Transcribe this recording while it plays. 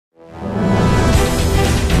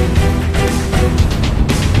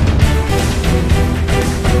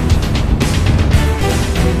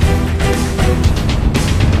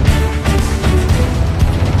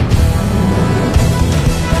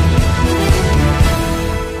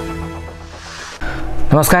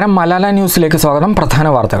നമസ്കാരം, മലാല ന്യൂസിലേക്ക് സ്വാഗതം. പ്രധാന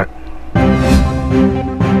വാർത്തകൾ.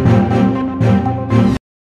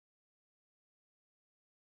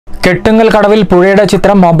 കെട്ടുങ്ങൽ കടവിൽ പുഴയുടെ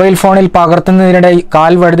ചിത്രം മൊബൈൽ ഫോണിൽ പകർത്തുന്നതിനിടെ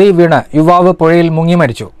കാൽ വഴുതി വീണ് യുവാവ് പുഴയിൽ മുങ്ങി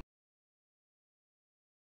മരിച്ചു.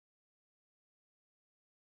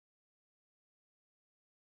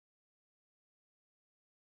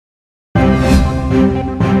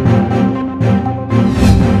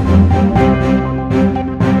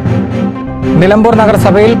 നിലമ്പൂർ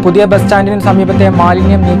നഗരസഭയിൽ പുതിയ ബസ് സ്റ്റാൻഡിന് സമീപത്തെ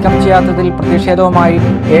മാലിന്യം നീക്കം ചെയ്യാത്തതിൽ പ്രതിഷേധവുമായി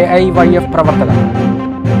AIYF പ്രവർത്തകർ.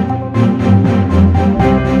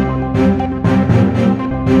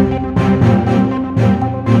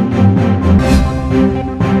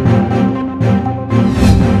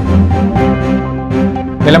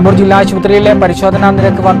 നിലമ്പൂർ ജില്ലാ ആശുപത്രിയിലെ പരിശോധനാ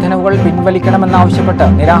നിരക്ക് വർധനവുകൾ പിൻവലിക്കണമെന്നാവശ്യപ്പെട്ട്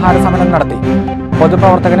നിരാഹാര സമരം നടത്തി.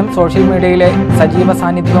 പൊതുപ്രവർത്തകനും സോഷ്യൽ മീഡിയയിലെ സജീവ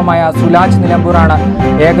സാന്നിധ്യവുമായ സുലാജ് നിലമ്പൂറാണ്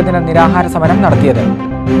ഏകദിന നിരാഹാര സമരം നടത്തിയത്.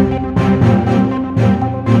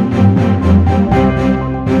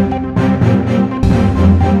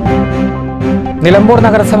 നിലമ്പൂർ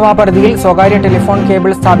നഗരസഭാ പരിധിയിൽ സ്വകാര്യ ടെലിഫോൺ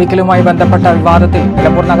കേബിൾ സ്ഥാപിക്കലുമായി ബന്ധപ്പെട്ട വിവാദത്തിൽ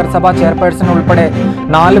നിലമ്പൂർ നഗരസഭാ ചെയർപേഴ്സൺ ഉൾപ്പെടെ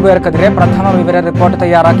 4 പേർക്കെതിരെ പ്രഥമ വിവര റിപ്പോർട്ട്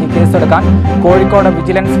തയ്യാറാക്കി കേസെടുക്കാൻ കോഴിക്കോട്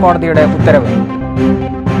വിജിലൻസ് കോടതിയുടെ ഉത്തരവ്.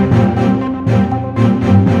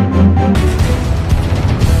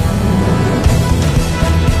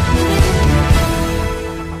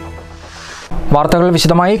 വാർത്തകൾ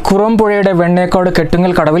വിശദമായി. കുറം പുഴയുടെ വെണ്ണേക്കോട്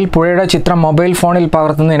കെട്ടുങ്ങൽ കടവിൽ പുഴയുടെ ചിത്രം മൊബൈൽ ഫോണിൽ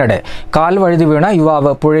പകർത്തുന്നതിനിടെ കാൽ വഴുതി വീണ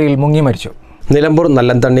യുവാവ് പുഴയിൽ മുങ്ങി മരിച്ചു. നിലമ്പൂർ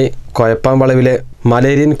നല്ലന്തണ്ണി കൊയപ്പാംവളവിലെ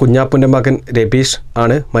മലേരിയൻ കുഞ്ഞാപ്പുന്റെ മകൻ രബീഷ്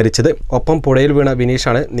ആണ് മരിച്ചത്. ഒപ്പം പുഴയിൽ വീണ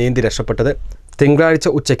വിനീഷാണ് നീന്തി രക്ഷപ്പെട്ടത്. തിങ്കളാഴ്ച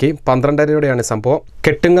ഉച്ചയ്ക്ക് 12:30യോടെയാണ് സംഭവം.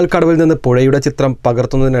 കെട്ടുങ്ങൽ കടവിൽ നിന്ന് പുഴയുടെ ചിത്രം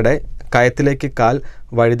പകർത്തുന്നതിനിടെ കയത്തിലേക്ക് കാൽ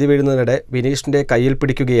വഴുതി വീഴുന്നതിനിടെ വിനീഷിന്റെ കയ്യിൽ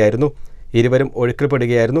പിടിക്കുകയായിരുന്നു. ഇരുവരും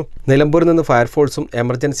ഒഴുക്കിൽപ്പെടുകയായിരുന്നു. നിലമ്പൂരിൽ നിന്ന് ഫയർഫോഴ്സും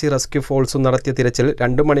എമർജൻസി റെസ്ക്യൂ ഫോഴ്സും നടത്തിയ തിരച്ചിൽ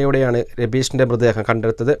 2 മണിയോടെയാണ് രബീഷിന്റെ മൃതദേഹം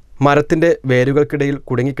കണ്ടെടുത്തത്. മരത്തിന്റെ വേരുകൾക്കിടയിൽ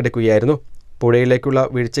കുടുങ്ങിക്കിടക്കുകയായിരുന്നു. പുഴയിലേക്കുള്ള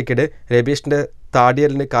വീഴ്ചയ്ക്കിടെ രബീഷിന്റെ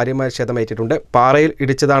താടിയലിന് കാര്യമായ ക്ഷതമേറ്റിട്ടുണ്ട്. പാറയിൽ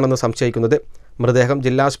ഇടിച്ചതാണെന്ന് സംശയിക്കുന്നത്. മൃതദേഹം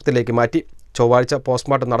ജില്ലാ ആശുപത്രിയിലേക്ക് മാറ്റി. ചൊവ്വാഴ്ച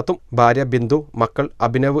പോസ്റ്റ്മോർട്ടം നടത്തും. ഭാര്യ ബിന്ദു, മക്കൾ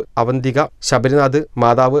അഭിനവ്, അവന്തിക, ശബരിനാഥ്,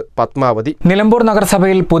 മാതാവ് പത്മാവതി. നിലമ്പൂർ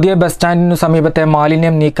നഗരസഭയിൽ പുതിയ ബസ് സ്റ്റാൻഡിനു സമീപത്തെ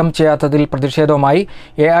മാലിന്യം നീക്കം ചെയ്യാത്തതിൽ പ്രതിഷേധവുമായി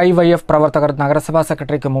AIYF പ്രവർത്തകർ നഗരസഭാ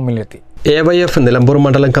സെക്രട്ടറിക്ക് മുമ്പിലെത്തി. AIYF നിലമ്പൂർ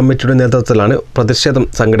മണ്ഡലം കമ്മിറ്റിയുടെ നേതൃത്വത്തിലാണ് പ്രതിഷേധം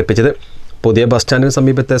സംഘടിപ്പിച്ചത്. പുതിയ ബസ് സ്റ്റാൻഡിന്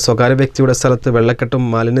സമീപത്തെ സ്വകാര്യ വ്യക്തിയുടെ സ്ഥലത്ത് വെള്ളക്കെട്ടും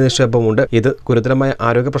മാലിന്യ നിക്ഷേപവും ഉണ്ട്. ഇത് ഗുരുതരമായ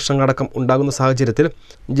ആരോഗ്യ പ്രശ്നങ്ങളടക്കം ഉണ്ടാകുന്ന സാഹചര്യത്തിൽ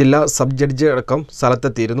ജില്ലാ സബ് ജഡ്ജി അടക്കം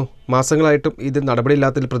സ്ഥലത്തെത്തിയിരുന്നു. മാസങ്ങളായിട്ടും ഇത്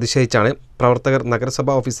നടപടിയില്ലാത്തതിൽ പ്രതിഷേധിച്ചാണ് പ്രവർത്തകർ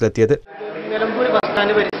നഗരസഭാ ഓഫീസിലെത്തിയത്. നിലമ്പൂർ ബസ്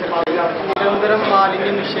സ്റ്റാൻഡ് പരിസരത്ത് നിരന്തരം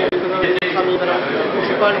മാലിന്യം നിക്ഷേപിക്കുന്നതിന്റെ സമീപനം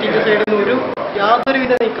മുനിസിപ്പാലിറ്റിയുടെ സൈഡിൽ നിന്ന്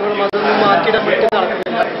യാതൊരുവിധ നീക്കങ്ങളും അതൊന്നും മാറ്റിയിടാൻ പറ്റി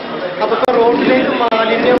നടക്കുന്നില്ല. അപ്പോൾ റോഡിലേക്ക്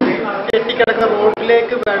മാലിന്യം കെട്ടിക്കിടക്കുന്ന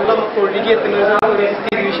റോഡിലേക്ക് വെള്ളം ഒഴുകിയെത്തുന്ന ഒരു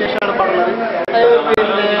സ്ഥിതിവിശേഷമാണ് പറഞ്ഞത്.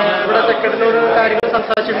 പിന്നെ ഇവിടെ സെക്രട്ടറിയോട് കാര്യങ്ങൾ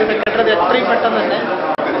സംസാരിച്ചിട്ടുണ്ട്. സെക്രട്ടറി എത്രയും പെട്ടെന്ന് തന്നെ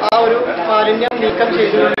ആ ഒരു മാലിന്യം നീക്കം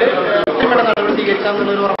ചെയ്തുകൊണ്ട് എത്രയും പെട്ടെന്ന് നടപടി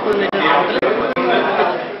സ്വീകരിക്കാമെന്നുള്ളൊരു ഉറപ്പ്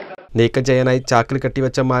നീക്കം ചെയ്യാനായി ചാക്കിൽ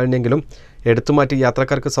കെട്ടിവെച്ച മാലിന്യങ്ങളും എടുത്തുമാറ്റി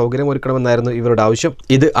യാത്രക്കാർക്ക് സൗകര്യമൊരുക്കണമെന്നായിരുന്നു ഇവരുടെ ആവശ്യം.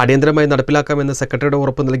 ഇത് അടിയന്തരമായി നടപ്പിലാക്കാമെന്ന് സെക്രട്ടറിയുടെ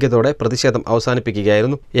ഉറപ്പ് നൽകിയതോടെ പ്രതിഷേധം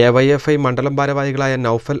അവസാനിപ്പിക്കുകയായിരുന്നു. AYFI മണ്ഡലം ഭാരവാഹികളായ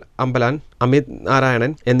നൌഫൽ അമ്പലാൻ, അമിത്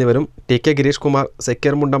നാരായണൻ എന്നിവരും TK ഗിരീഷ് കുമാർ,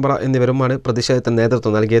 സെക്യൂർ മുണ്ടമ്പ്ര എന്നിവരുമാണ് പ്രതിഷേധത്തിന്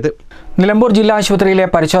നേതൃത്വം നൽകിയത്. നിലമ്പൂർ ജില്ലാ ആശുപത്രിയിലെ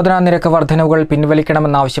പരിശോധനാ നിരക്ക് വർധനവുകൾ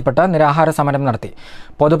പിൻവലിക്കണമെന്നാവശ്യപ്പെട്ട് നിരാഹാര സമരം നടത്തി.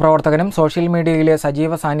 പൊതുപ്രവർത്തകനും സോഷ്യൽ മീഡിയയിലെ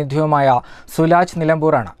സജീവ സാന്നിധ്യവുമായ സുലാജ്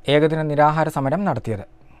നിലമ്പൂറാണ് ഏകദിന നിരാഹാര സമരം നടത്തിയത്.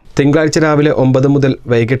 തിങ്കളാഴ്ച രാവിലെ 9 മുതൽ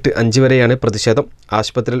വൈകിട്ട് 5 വരെയാണ് പ്രതിഷേധം.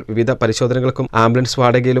 ആശുപത്രിയിൽ വിവിധ പരിശോധനകൾക്കും ആംബുലൻസ്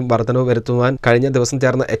വാടകയിലും വർധനവ് വരുത്തുവാൻ കഴിഞ്ഞ ദിവസം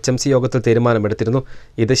ചേർന്ന HMC യോഗത്തിൽ തീരുമാനമെടുത്തിരുന്നു.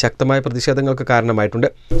 ഇത് ശക്തമായ പ്രതിഷേധങ്ങൾക്ക് കാരണമായിട്ടുണ്ട്.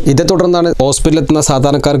 ഇതേ തുടർന്നാണ് ഹോസ്പിറ്റലിലെത്തുന്ന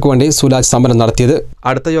സാധാരണക്കാർക്ക് വേണ്ടി സുലാജ് സമരം നടത്തിയത്.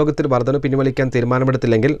 അടുത്ത യോഗത്തിൽ വർധനവ് പിൻവലിക്കാൻ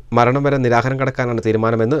തീരുമാനമെടുത്തില്ലെങ്കിൽ മരണം വരെ നിരാഹാരം കടക്കാനാണ്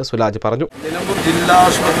തീരുമാനമെന്ന് സുലാജ് പറഞ്ഞു. നിലമ്പൂർ ജില്ലാ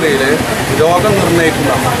ആശുപത്രിയിലെ രോഗം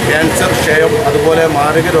നിർണ്ണയിക്കുന്ന ക്യാൻസർ, ക്ഷയം അതുപോലെ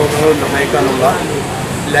മാരക രോഗങ്ങൾ നിർണ്ണയിക്കാനുള്ള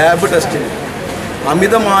ലാബ് ടെസ്റ്റിന്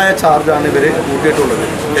അമിതമായ ചാർജാണ് ഇവർ കൂട്ടിയിട്ടുള്ളത്,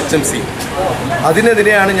 HMC.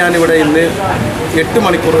 അതിനെതിരെയാണ് ഞാനിവിടെ ഇന്ന് 8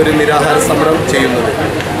 മണിക്കൂർ ഒരു നിരാഹാര സമരം ചെയ്യുന്നത്.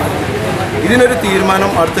 ഇതിനൊരു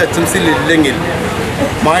തീരുമാനം അടുത്ത HMCയിൽ ഇല്ലെങ്കിൽ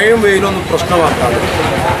മഴയും വെയിലും ഒന്നും പ്രശ്നമാക്കാതെ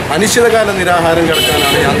അനിശ്ചിതകാല നിരാഹാരം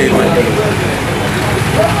കിടക്കാനാണ് ഞാൻ തീരുമാനിക്കുന്നത്.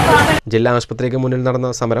 ജില്ലാ ആശുപത്രിക്ക് മുന്നിൽ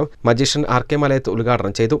നടന്ന സമരം മജീഷ്യൻ RK മലയത്ത്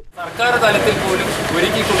ഉദ്ഘാടനം ചെയ്തു. സർക്കാർ തലത്തിൽ പോലും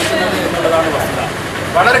ഒരുക്കി കൊടുക്കുന്നത് എന്നുള്ളതാണ് വസ്തുത.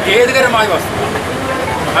 വളരെ ഖേദകരമായ വസ്തുത.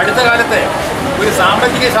 അടുത്ത കാലത്തെ ഒരു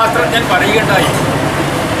സാമ്പത്തിക ശാസ്ത്രജ്ഞൻ പറയുകയുണ്ടായി,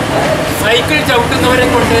 സൈക്കിൾ ചവിട്ടുന്നവരെ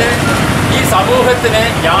കൊണ്ട് ഈ സമൂഹത്തിന്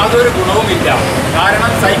യാതൊരു ഗുണവുമില്ല.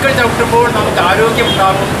 കാരണം സൈക്കിൾ ചവിട്ടുമ്പോൾ നമുക്ക്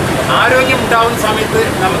ആരോഗ്യമുണ്ടാകും. ആരോഗ്യമുണ്ടാകുന്ന സമയത്ത്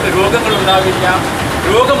നമുക്ക് രോഗങ്ങളുണ്ടാവില്ല.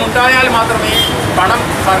 രോഗമുണ്ടായാൽ മാത്രമേ പണം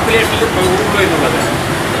സർക്കുലേഷനിൽ പോകുള്ളൂ എന്നുള്ളത്.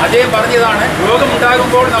 അദ്ദേഹം പറഞ്ഞതാണ്,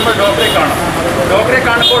 രോഗമുണ്ടാകുമ്പോൾ നമ്മൾ ഡോക്ടറെ കാണും, ഡോക്ടറെ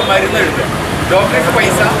കാണുമ്പോൾ മരുന്ന് എഴുതും, ഡോക്ടർക്ക്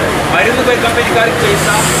പൈസ, മരുന്ന് കമ്പനിക്കാർക്ക് പൈസ,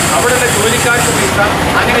 അവിടെയുള്ള ജോലിക്കാർക്ക് പൈസ,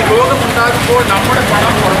 അങ്ങനെ രോഗമുണ്ടാകുമ്പോൾ നമ്മുടെ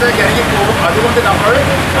പണം പുറത്തേക്ക് ഇറങ്ങിപ്പോകും. അതുകൊണ്ട് നമ്മൾ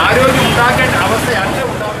ആരോഗ്യം ഉണ്ടാക്കേണ്ട അവസ്ഥയല്ല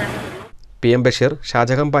ഉണ്ടാവേണ്ടത്. PM ബഷീർ,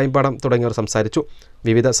 ഷാജഹാൻ പായിമ്പാടം തുടങ്ങിയവർ സംസാരിച്ചു.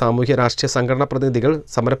 വിവിധ സാമൂഹ്യ രാഷ്ട്രീയ സംഘടനാ പ്രതിനിധികൾ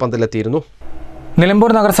സമരപന്തലിലെത്തിയിരുന്നു.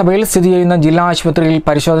 നിലമ്പൂർ നഗരസഭയിൽ സ്ഥിതി ചെയ്യുന്ന ജില്ലാ ആശുപത്രിയിൽ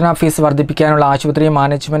പരിശോധനാ ഫീസ് വർദ്ധിപ്പിക്കാനുള്ള ആശുപത്രി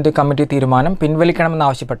മാനേജ്മെന്റ് കമ്മിറ്റി തീരുമാനം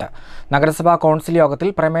പിൻവലിക്കണമെന്നാവശ്യപ്പെട്ട് നഗരസഭാ കൗൺസിൽ യോഗത്തിൽ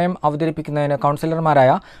പ്രമേയം അവതരിപ്പിക്കുന്നതിന്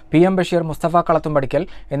കൗൺസിലർമാരായ PM ബഷീർ, മുസ്തഫ കളത്തുംപടിക്കൽ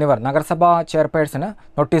എന്നിവർ നഗരസഭാ ചെയർപേഴ്സന്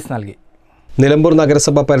നോട്ടീസ് നൽകി. നിലമ്പൂർ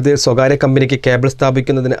നഗരസഭാ പരിധിയിൽ സ്വകാര്യ കമ്പനിക്ക് കേബിൾ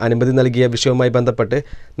സ്ഥാപിക്കുന്നതിന് അനുമതി നൽകിയ വിഷയവുമായി ബന്ധപ്പെട്ട്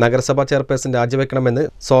നഗരസഭാ ചെയർപേഴ്സൺ രാജിവെക്കണമെന്ന്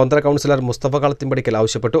സ്വതന്ത്ര കൗൺസിലർ മുസ്തഫ കളത്തുംപടിക്കൽ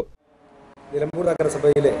ആവശ്യപ്പെട്ടു. നിലമ്പൂർ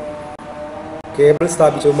നഗരസഭയിലെ കേബിൾ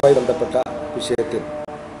സ്ഥാപിച്ചതുമായി ബന്ധപ്പെട്ട വിഷയത്തിൽ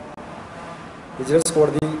വിജിലൻസ്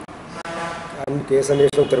കോടതി കേസ്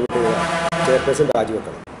അന്വേഷണ ഉത്തരവിട്ട് ചെയർപേഴ്സൺ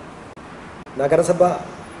രാജിവെക്കണം. നഗരസഭ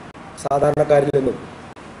സാധാരണക്കാരിൽ നിന്നും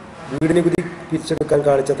വീട് നികുതി പിരിച്ചെടുക്കാൻ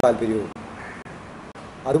കാണിച്ച താല്പര്യവും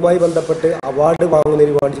അതുമായി ബന്ധപ്പെട്ട് അവാർഡ്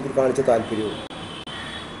വാങ്ങുന്നതിന് കാണിച്ച താല്പര്യവും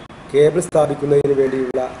കേബിൾ സ്ഥാപിക്കുന്നതിന്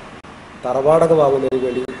വേണ്ടിയുള്ള തറവാടക വാങ്ങുന്നതിന്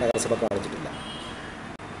വേണ്ടി നഗരസഭ കാണിച്ചിട്ടില്ല.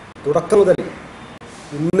 തുടക്കം മുതൽ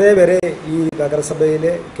ഇന്നേ വരെ ഈ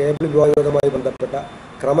നഗരസഭയിലെ കേബിൾ വിവാദവുമായി ബന്ധപ്പെട്ട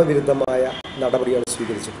ക്രമവിരുദ്ധമായ നടപടിയാണ്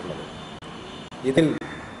സ്വീകരിച്ചിട്ടുള്ളത്. ഇതിൽ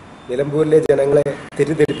നിലമ്പൂരിലെ ജനങ്ങളെ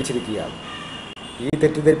തെറ്റിദ്ധരിപ്പിച്ചിരിക്കുകയാണ്. ഈ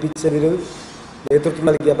തെറ്റിദ്ധരിപ്പിച്ചതിന്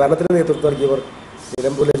ഭരണത്തിന് നേതൃത്വം നൽകിയവർ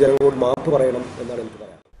നിലമ്പൂരിലെ ജനങ്ങളോട് മാപ്പ് പറയണം എന്നാണ് എനിക്ക് പറയാം.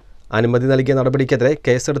 അനുമതി നൽകിയ നടപടിക്കെതിരെ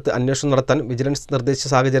കേസെടുത്ത് അന്വേഷണം നടത്താൻ വിജിലൻസ് നിർദ്ദേശിച്ച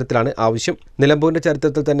സാഹചര്യത്തിലാണ് ആവശ്യം. നിലമ്പൂരിന്റെ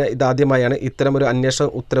ചരിത്രത്തിൽ തന്നെ ഇതാദ്യമായാണ് ഇത്തരമൊരു അന്വേഷണ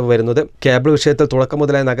ഉത്തരവ് വരുന്നത്. കേബിൾ വിഷയത്തിൽ തുടക്കം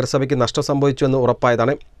മുതലേ നഗരസഭയ്ക്ക് നഷ്ടം സംഭവിച്ചുവെന്ന്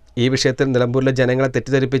ഉറപ്പായതാണ്. ഈ വിഷയത്തിൽ നിലമ്പൂരിലെ ജനങ്ങളെ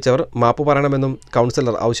തെറ്റിദ്ധരിപ്പിച്ചവർ മാപ്പ് പറയണമെന്നും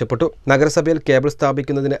കൗൺസിലർ ആവശ്യപ്പെട്ടു. നഗരസഭയിൽ കേബിൾ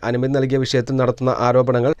സ്ഥാപിക്കുന്നതിന് അനുമതി നൽകിയ വിഷയത്തിൽ നടത്തുന്ന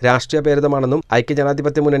ആരോപണങ്ങൾ രാഷ്ട്രീയ പ്രേരിതമാണെന്നും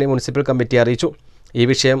ഐക്യജനാധിപത്യ മുന്നണി മുനിസിപ്പൽ കമ്മിറ്റി അറിയിച്ചു. ഈ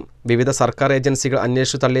വിഷയം വിവിധ സർക്കാർ ഏജൻസികൾ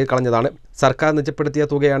അന്വേഷിച്ചു തള്ളിക്കളഞ്ഞതാണ്. സർക്കാർ നിജപ്പെടുത്തിയ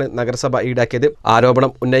തുകയാണ് നഗരസഭ ഈടാക്കിയത്.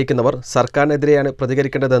 ആരോപണം ഉന്നയിക്കുന്നവർ സർക്കാരിനെതിരെയാണ്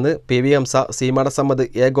പ്രതികരിക്കേണ്ടതെന്ന് PV ഹംസ, സീമാട സമ്മദ്,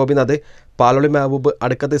 A ഗോപിനാഥ്, പാലോളി മെഹബൂബ്,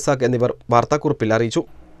 അടുക്കത്ത് ഇസാഖ് എന്നിവർ വാർത്താക്കുറിപ്പിൽ അറിയിച്ചു.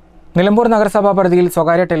 നിലമ്പൂർ നഗരസഭാ പരിധിയിൽ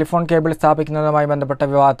സ്വകാര്യ ടെലിഫോൺ കേബിൾ സ്ഥാപിക്കുന്നതുമായി ബന്ധപ്പെട്ട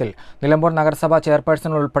വിവാദത്തിൽ നിലമ്പൂർ നഗരസഭാ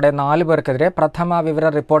ചെയർപേഴ്സൺ ഉൾപ്പെടെ 4 പേർക്കെതിരെ പ്രഥമ വിവര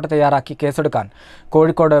റിപ്പോർട്ട് തയ്യാറാക്കി കേസെടുക്കാൻ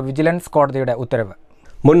കോഴിക്കോട് വിജിലൻസ് കോടതിയുടെ ഉത്തരവ്.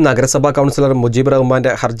 മുൻ നഗരസഭാ കൗൺസിലർ മുജീബ്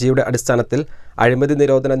റഹ്മാന്റെ ഹർജിയുടെ അടിസ്ഥാനത്തിൽ അഴിമതി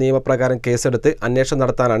നിരോധന നിയമപ്രകാരം കേസെടുത്ത് അന്വേഷണം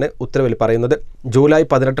നടത്താനാണ് ഉത്തരവിൽ പറയുന്നത്. ജൂലൈ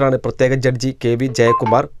 18 പ്രത്യേക ജഡ്ജി KV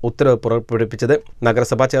ജയകുമാർ ഉത്തരവ് പുറപ്പെടുവിച്ചത്.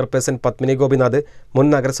 നഗരസഭാ ചെയർപേഴ്സൺ പത്മിനി ഗോപിനാഥ്, മുൻ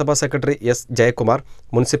നഗരസഭാ secretary S Jayakumar,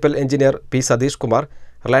 municipal engineer P Satheesh Kumar,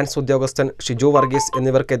 Reliance ഉദ്യോഗസ്ഥൻ ഷിജു വർഗീസ്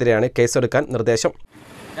എന്നിവർക്കെതിരെയാണ് കേസെടുക്കാൻ നിർദ്ദേശം.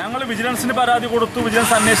 ഞങ്ങൾ വിജിലൻസിന് പരാതി കൊടുത്തു,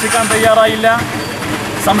 വിജിലൻസ് അന്വേഷിക്കാൻ തയ്യാറായില്ല.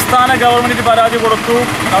 സംസ്ഥാന ഗവൺമെൻറ്റിന് പരാതി കൊടുത്തു,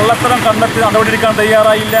 കള്ളത്തരം കണ്ടെത്തി നടപടിയെടുക്കാൻ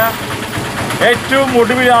തയ്യാറായില്ല. ഏറ്റവും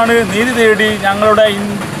ഒടുവിലാണ് നീതി തേടി ഞങ്ങളുടെ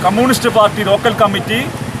communist party local committee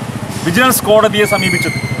vigilance കോടതിയെ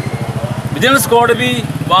സമീപിച്ചത്. വിജിലൻസ് കോടതി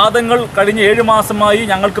വാദങ്ങൾ കഴിഞ്ഞ 7 മാസമായി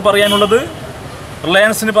ഞങ്ങൾക്ക് പറയാനുള്ളത്,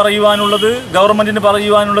 റിലയൻസിന് പറയുവാനുള്ളത്, ഗവൺമെൻറ്റിന്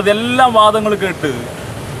പറയുവാനുള്ളത് എല്ലാം വാദങ്ങൾ കേട്ട്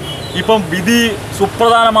ഇപ്പം വിധി,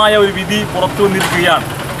 സുപ്രധാനമായ ഒരു വിധി പുറത്തു വന്നിരിക്കുകയാണ്.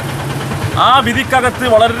 ആ വിധിക്കകത്ത്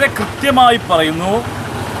വളരെ കൃത്യമായി പറയുന്നു,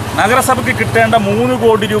 നഗരസഭയ്ക്ക് കിട്ടേണ്ട 3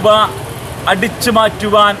 കോടി രൂപ അടിച്ചു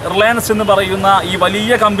മാറ്റുവാൻ റിലയൻസ് എന്ന് പറയുന്ന ഈ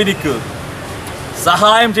വലിയ കമ്പനിക്ക്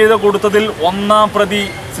സഹായം ചെയ്ത് കൊടുത്തതിൽ 1-ാം പ്രതി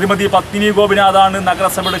ശ്രീമതി പത്മിനി ഗോപിനാഥാണ്,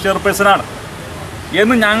 നഗരസഭയുടെ ചെയർപേഴ്സണാണ്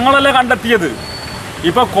എന്ന് ഞങ്ങളല്ല കണ്ടെത്തിയത്.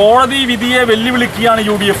 ഇപ്പോൾ കോടതി വിധിയെ വെല്ലുവിളിക്കുകയാണ്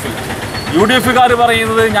UDF-കാർ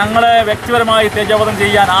പറയുന്നത് ഞങ്ങളെ വ്യക്തിപരമായി തേജോവധം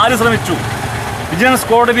ചെയ്യാൻ ആര് ശ്രമിച്ചു? വിജിലൻസ്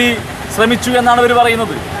കോടതി ശ്രമിച്ചു എന്നാണ് അവർ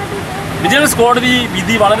പറയുന്നത്. വിജിലൻസ് കോടതി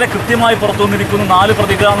വിധി വളരെ കൃത്യമായി പുറത്തു വന്നിരിക്കുന്നു. 4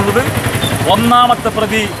 പ്രതികളാണുള്ളത്. 1-ാമത്തെ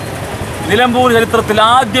പ്രതി നിലമ്പൂർ ചരിത്രത്തിൽ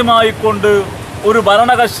ആദ്യമായി കൊണ്ട് ഒരു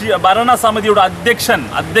ഭരണസമിതിയുടെ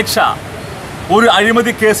അധ്യക്ഷ ഒരു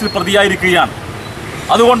അഴിമതി കേസിൽ പ്രതിയായിരിക്കുകയാണ്.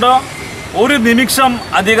 അതുകൊണ്ട് ഒരു നിമിഷം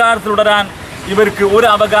അധികാരത്തിൽ തുടരാൻ ഇവർക്ക് ഒരു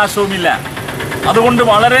അവകാശവുമില്ല. അതുകൊണ്ട്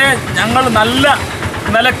വളരെ ഞങ്ങൾ നല്ല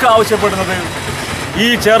നിലക്ക് ആവശ്യപ്പെടുന്നത് ഈ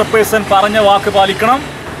ചെയർപേഴ്സൺ പറഞ്ഞ വാക്ക് പാലിക്കണം,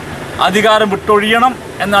 അധികാരം വിട്ടൊഴിയണം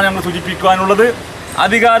എന്നാണ് ഞങ്ങൾ സൂചിപ്പിക്കുവാനുള്ളത്.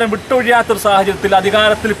 അധികാരം വിട്ടൊഴിയാത്തൊരു സാഹചര്യത്തിൽ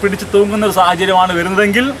അധികാരത്തിൽ പിടിച്ചു തൂങ്ങുന്ന ഒരു സാഹചര്യമാണ്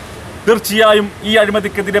വരുന്നതെങ്കിൽ തീർച്ചയായും ഈ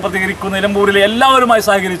അഴിമതിക്കെതിരെ പ്രതികരിക്കുന്ന നിലമ്പൂരിലെ എല്ലാവരുമായി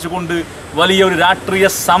സഹകരിച്ചുകൊണ്ട് വലിയൊരു രാഷ്ട്രീയ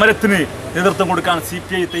സമരത്തിന് നേതൃത്വം കൊടുക്കാൻ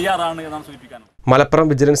CPI തയ്യാറാണ് എന്നാണ് സൂചിപ്പിക്കാനുള്ളത്. Malappuram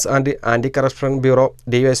vigilance and anti corruption bureau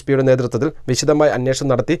ഡിവൈഎസ്പിയുടെ നേതൃത്വത്തിൽ വിശദമായ അന്വേഷണം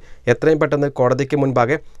നടത്തി എത്രയും പെട്ടെന്ന് കോടതിക്ക്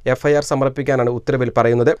മുൻപാകെ എഫ്ഐആർ സമർപ്പിക്കാനാണ് ഉത്തരവിൽ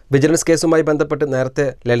പറയുന്നത്. വിജിലൻസ് കേസുമായി ബന്ധപ്പെട്ട് നേരത്തെ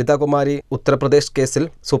ലളിതകുമാരി ഉത്തർപ്രദേശ് കേസിൽ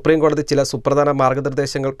സുപ്രീം കോടതി ചില സുപ്രധാന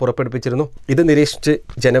മാർഗനിർദ്ദേശങ്ങൾ പുറപ്പെടുവിച്ചിരുന്നു. ഇത് നിരീക്ഷിച്ച്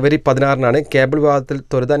ജനുവരി 16-നാണ് കേബിൾ വിവാദത്തിൽ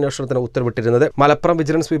ത്വരിതാന്വേഷണത്തിന് ഉത്തരവിട്ടിരുന്നത്. മലപ്പുറം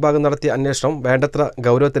വിജിലൻസ് വിഭാഗം നടത്തിയ അന്വേഷണം വേണ്ടത്ര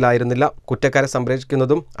ഗൗരവത്തിലായിരുന്നില്ല. കുറ്റക്കാരെ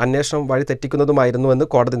സംരക്ഷിക്കുന്നതും അന്വേഷണം വഴി തെറ്റിക്കുന്നതുമായിരുന്നുവെന്ന്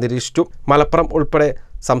കോടതി നിരീക്ഷിച്ചു. മലപ്പുറം ഉൾപ്പെടെ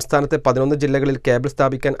സംസ്ഥാനത്തെ 11 ജില്ലകളിൽ കേബിൾ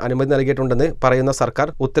സ്ഥാപിക്കാൻ അനുമതി നൽകിയിട്ടുണ്ടെന്ന് പറയുന്ന സർക്കാർ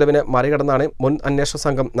ഉത്തരവിനെ മറികടന്നാണ് മുൻ അന്വേഷണ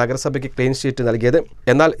സംഘം നഗരസഭയ്ക്ക് ക്ലീൻ ഷീറ്റ് നൽകിയത്.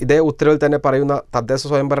 എന്നാൽ ഇതേ ഉത്തരവിൽ തന്നെ പറയുന്ന തദ്ദേശ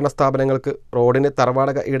സ്വയംഭരണ സ്ഥാപനങ്ങൾക്ക് റോഡിന്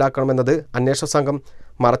തറവാടക ഈടാക്കണമെന്നത് അന്വേഷണ സംഘം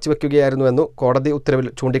മറച്ചുവെക്കുകയായിരുന്നുവെന്ന് കോടതി ഉത്തരവിൽ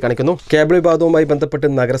ചൂണ്ടിക്കാണിക്കുന്നു. കേബിൾ വിവാദവുമായി ബന്ധപ്പെട്ട്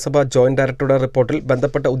നഗരസഭ ജോയിന്റ് ഡയറക്ടറുടെ റിപ്പോർട്ടിൽ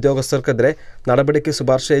ബന്ധപ്പെട്ട ഉദ്യോഗസ്ഥർക്കെതിരെ നടപടിക്ക്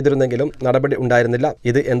ശുപാർശ ചെയ്തിരുന്നെങ്കിലും നടപടി ഉണ്ടായിരുന്നില്ല.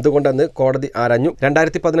 ഇത് എന്തുകൊണ്ടെന്ന് കോടതി ആരാഞ്ഞു.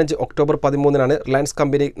 2015 ഒക്ടോബർ 13-നാണ് റിലയൻസ്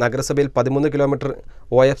കമ്പനി നഗരസഭയിൽ 13 കിലോമീറ്റർ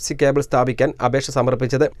OFC കേബിൾ സ്ഥാപിക്കാൻ അപേക്ഷ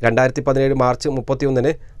സമർപ്പിച്ചത്. 2017 മാർച്ച്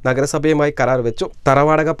 31-ന് നഗരസഭയുമായി കരാർ വെച്ചു.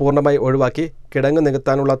 തറവാടക പൂർണ്ണമായി ഒഴിവാക്കി കിടങ്ങ്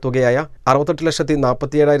നികത്താനുള്ള തുകയായ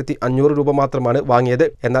 68,47,500 രൂപ മാത്രമാണ് വാങ്ങിയത്.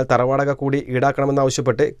 എന്നാൽ തറവാടക കൂടി ഈടാക്കണമെന്നാവശ്യപ്പെട്ട്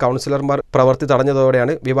കൗൺസിലർമാർ പ്രവൃത്തി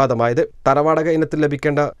തടഞ്ഞതോടെയാണ് വിവാദമായത്. തറവാടക ഇനത്തിൽ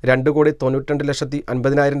ലഭിക്കേണ്ട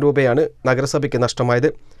 2,92,50,000 രൂപയാണ് നഗരസഭയ്ക്ക്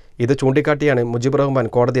നഷ്ടമായത്. ഇത് ചൂണ്ടിക്കാട്ടിയാണ് മുജീബ് റഹ്മാൻ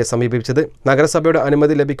കോടതിയെ സമീപിച്ചത്. നഗരസഭയുടെ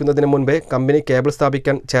അനുമതി ലഭിക്കുന്നതിന് മുൻപേ കമ്പനി കേബിൾ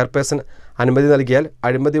സ്ഥാപിക്കാൻ ചെയർപേഴ്സൺ അനുമതി നൽകിയാൽ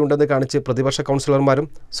അഴിമതിയുണ്ടെന്ന് കാണിച്ച് പ്രതിപക്ഷ കൗൺസിലർമാരും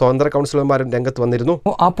സ്വതന്ത്ര കൗൺസിലർമാരും രംഗത്ത് വന്നിരുന്നു.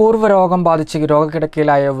 അപൂർവ രോഗം ബാധിച്ച്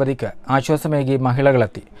രോഗക്കിടക്കയിലായ യുവതിക്ക് ആശ്വാസമേകി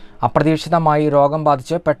മഹിളകളെത്തി. അപ്രതീക്ഷിതമായി രോഗം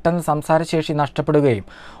ബാധിച്ച് പെട്ടെന്ന് സംസാരശേഷി നഷ്ടപ്പെടുകയും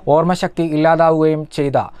ഓർമ്മശക്തി ഇല്ലാതാവുകയും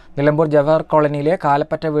ചെയ്ത നിലമ്പൂർ ജവഹർ കോളനിയിലെ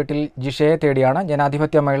കാലപ്പറ്റ വീട്ടിൽ ജിഷയെ തേടിയാണ്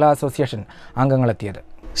ജനാധിപത്യ മഹിളാ അസോസിയേഷൻ അംഗങ്ങളെത്തിയത്.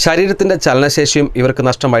 ശരീരത്തിന്റെ ചലനശേഷിയും ഇവർക്ക്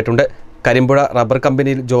നഷ്ടമായിട്ടുണ്ട്. കരിമ്പുഴ റബ്ബർ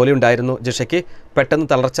കമ്പനിയിൽ ജോലിയുണ്ടായിരുന്നു ജിഷയ്ക്ക്. പെട്ടെന്ന്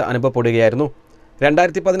തളർച്ച അനുഭവപ്പെടുകയായിരുന്നു.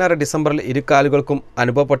 2016 ഡിസംബറിൽ ഇരുകാലുകൾക്കും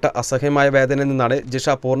അനുഭവപ്പെട്ട അസഹ്യമായ വേദനയിൽ നിന്നാണ്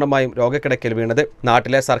ജിഷ പൂർണ്ണമായും രോഗക്കിടക്കയിൽ വീണത്.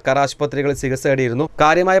 നാട്ടിലെ സർക്കാർ ആശുപത്രികളിൽ ചികിത്സ തേടിയിരുന്നു.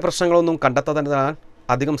 കാര്യമായ പ്രശ്നങ്ങളൊന്നും കണ്ടെത്താതിനാൽ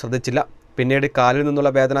അധികം ശ്രദ്ധിച്ചില്ല. പിന്നീട് കാലിൽ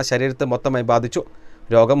നിന്നുള്ള വേദന ശരീരത്തെ മൊത്തമായി ബാധിച്ചു.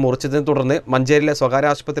 രോഗം മുറിച്ചതിനെ തുടർന്ന് മഞ്ചേരിയിലെ സ്വകാര്യ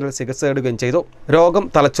ആശുപത്രിയിൽ ചികിത്സ തേടുകയും ചെയ്തു. രോഗം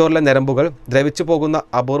തലച്ചോറിലെ ഞരമ്പുകൾ ദ്രവിച്ചു പോകുന്ന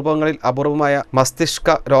അപൂർവങ്ങളിൽ അപൂർവമായ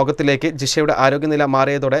മസ്തിഷ്ക രോഗത്തിലേക്ക് ജിഷയുടെ ആരോഗ്യനില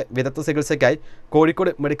മാറിയതോടെ വിദഗ്ധ ചികിത്സയ്ക്കായി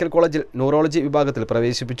കോഴിക്കോട് മെഡിക്കൽ കോളേജിൽ ന്യൂറോളജി വിഭാഗത്തിൽ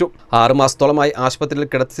പ്രവേശിപ്പിച്ചു. 6 മാസത്തോളമായി ആശുപത്രിയിൽ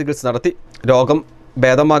കിടത്തി ചികിത്സ നടത്തി. രോഗം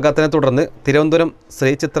ഭേദമാകാത്തതിനെ തുടർന്ന് തിരുവനന്തപുരം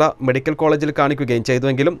ശ്രീചിത്ര മെഡിക്കൽ കോളേജിൽ കാണിക്കുകയും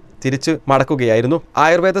ചെയ്തുവെങ്കിലും തിരിച്ചു മടക്കുകയായിരുന്നു.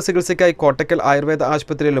 ആയുർവേദ ചികിത്സയ്ക്കായി കോട്ടക്കൽ ആയുർവേദ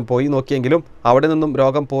ആശുപത്രിയിലും പോയി നോക്കിയെങ്കിലും അവിടെ നിന്നും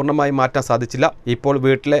രോഗം പൂർണ്ണമായി മാറ്റാൻ സാധിച്ചില്ല. ഇപ്പോൾ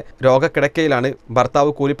വീട്ടിലെ രോഗക്കിടക്കയിലാണ്.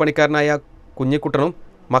 ഭർത്താവ് കൂലിപ്പണിക്കാരനായ കുഞ്ഞിക്കുട്ടനും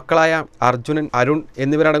മക്കളായ അർജുനൻ, അരുൺ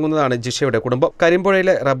എന്നിവരടങ്ങുന്നതാണ് ജിഷയുടെ കുടുംബം.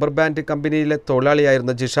 കരിമ്പുഴയിലെ റബ്ബർ ബാൻഡ് കമ്പനിയിലെ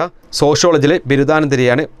തൊഴിലാളിയായിരുന്ന ജിഷ സോഷ്യോളജിയിലെ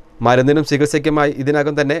ബിരുദാനന്തരിയാണ്. മരുന്നിനും ചികിത്സയ്ക്കുമായി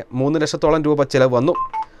ഇതിനകം തന്നെ 3 ലക്ഷത്തോളം രൂപ ചെലവ് വന്നു.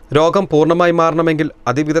 രോഗം പൂർണ്ണമായി മാറണമെങ്കിൽ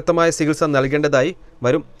അതിവിദഗ്ധമായ ചികിത്സ നൽകേണ്ടതായി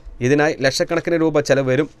വരും. ഇതിനായി ലക്ഷക്കണക്കിന് രൂപ ചെലവ്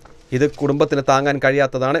വരും. ഇത് കുടുംബത്തിന് താങ്ങാൻ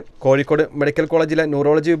കഴിയാത്തതാണ്. കോഴിക്കോട് മെഡിക്കൽ കോളേജിലെ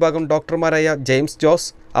ന്യൂറോളജി വിഭാഗം ഡോക്ടർമാരായ ജെയിംസ് ജോസ്,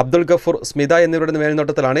 അബ്ദുൾ ഗഫൂർ, സ്മിത എന്നിവരുടെ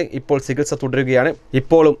മേൽനോട്ടത്തിലാണ് ഇപ്പോഴും ചികിത്സ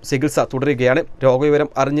തുടരുകയാണ്. രോഗവിവരം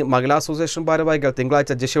അറിഞ്ഞ് മഹിളാ അസോസിയേഷൻ ഭാരവാഹികൾ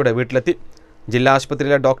തിങ്കളാഴ്ച ജിഷയുടെ വീട്ടിലെത്തി. ജില്ലാ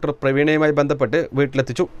ആശുപത്രിയിലെ ഡോക്ടർ പ്രവീണയുമായി ബന്ധപ്പെട്ട്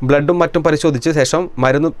വീട്ടിലെത്തിച്ചു. ബ്ലഡും മറ്റും പരിശോധിച്ച ശേഷം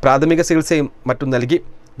മരുന്നും പ്രാഥമിക ചികിത്സയും മറ്റും നൽകി.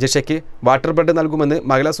 ജിഷയ്ക്ക് വാട്ടർ ബെഡ് നൽകുമെന്ന്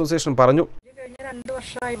മഹിളാ അസോസിയേഷൻ പറഞ്ഞു. കഴിഞ്ഞ 2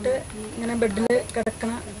 വർഷമായിട്ട് ഇങ്ങനെ ബെഡിൽ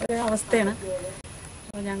കിടക്കുന്ന ഒരു അവസ്ഥയാണ്.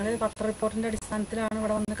 അപ്പോൾ ഞങ്ങൾ പത്ര റിപ്പോർട്ടിൻ്റെ അടിസ്ഥാനത്തിലാണ്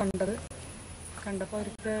ഇവിടെ വന്ന് കണ്ടപ്പോൾ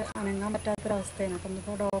അവർക്ക് അനങ്ങാൻ പറ്റാത്തൊരവസ്ഥയാണ്. അപ്പം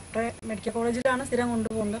ഇപ്പോൾ ഡോക്ടറെ മെഡിക്കൽ കോളേജിലാണ് സ്ഥിരം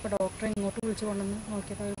കൊണ്ടുപോകുന്നത്. അപ്പോൾ ഡോക്ടറെ ഇങ്ങോട്ട് വിളിച്ച് കൊണ്ടുവന്ന്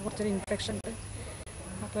നോക്കിയപ്പോൾ അവർക്ക് കുറച്ചൊരു ഇൻഫെക്ഷൻ ഉണ്ട്.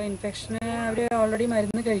 അപ്പോൾ ഇൻഫെക്ഷന് അവർ ഓൾറെഡി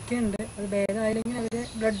മരുന്ന് കഴിക്കുന്നുണ്ട്. അത് ഭേദമായില്ലെങ്കിൽ അവർ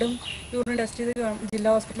ബ്ലഡും യൂറിനും ടെസ്റ്റ് ചെയ്ത് ജില്ലാ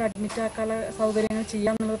ഹോസ്പിറ്റലിൽ അഡ്മിറ്റ് ആക്കാനുള്ള സൗകര്യങ്ങൾ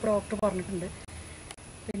ചെയ്യാമെന്നുള്ളത് ഡോക്ടർ പറഞ്ഞിട്ടുണ്ട്.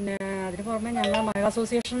 പിന്നെ അതിന് പുറമെ ഞങ്ങൾ മഹിളാ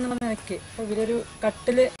അസോസിയേഷൻ എന്നുള്ള നിലയ്ക്ക് ഇപ്പോൾ ഇവരൊരു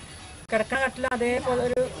കിടക്കണ കട്ടിൽ അതേപോലെ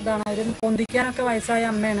ഒരു ഇതാണ്. അവർ പൊന്തിക്കാനൊക്കെ വയസ്സായ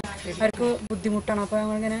അമ്മയാണ്, അവർക്ക് ബുദ്ധിമുട്ടാണ്. അപ്പോൾ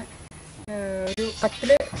ഞങ്ങളിങ്ങനെ ഒരു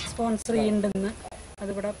കട്ടിൽ സ്പോൺസർ ചെയ്യുന്നുണ്ടെന്ന്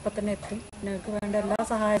അതിവിടെ ഇപ്പം തന്നെ എത്തും. പിന്നെ അവർക്ക് വേണ്ട എല്ലാ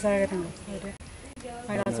സഹായ സഹകരണങ്ങളും അവർ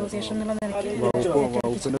മഹിളാ അസോസിയേഷൻ എന്നുള്ള നിലയ്ക്ക്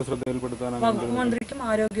വകുപ്പ് മന്ത്രിക്കും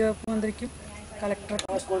ആരോഗ്യവകുപ്പ് മന്ത്രിക്കും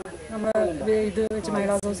കളക്ടർക്കും നമ്മൾ ഇത് വെച്ച്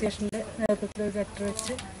മഹിളാ അസോസിയേഷൻ്റെ നേതൃത്വത്തിൽ ഒരു ലെറ്റർ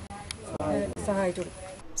വെച്ച് സഹായിച്ചു കൊടുക്കും.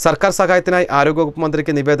 സർക്കാർ സഹായത്തിനായി ആരോഗ്യവകുപ്പ്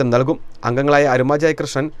മന്ത്രിക്ക് നിവേദനം നൽകും. അംഗങ്ങളായ അരുമ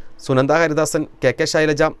Jayakrishnan, Sunanda Haridasan, K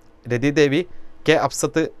Shailaja, Rathidevi, K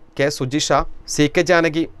Afsath, K Sujisha, CK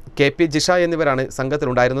Janaki, KP Jisha എന്നിവരാണ്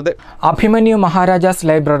സംഘത്തിലുണ്ടായിരുന്നത്. അഭിമന്യു മഹാരാജാസ്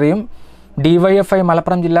ലൈബ്രറിയും DYFI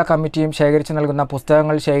മലപ്പുറം ജില്ലാ കമ്മിറ്റിയും ശേഖരിച്ചു നൽകുന്ന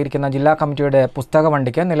പുസ്തകങ്ങൾ ശേഖരിക്കുന്ന ജില്ലാ കമ്മിറ്റിയുടെ പുസ്തക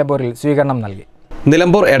വണ്ടിക്ക് നിലമ്പൂരിൽ സ്വീകരണം നൽകി.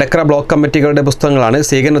 നിലമ്പൂർ എടക്കര ബ്ലോക്ക് കമ്മിറ്റികളുടെ പുസ്തകങ്ങളാണ്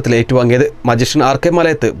സ്വീകരണത്തിൽ ഏറ്റുവാങ്ങിയത്. മജിഷ്യൻ RK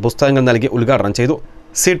മലയത്ത് പുസ്തകങ്ങൾ നൽകി ഉദ്ഘാടനം ചെയ്തു.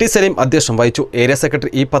 CT സലീം അധ്യക്ഷം വഹിച്ചു. Area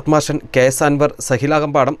secretary E പത്മാശൻ, KS Anwar, Sahila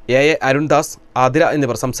Kambadam, AA Arundas, Athira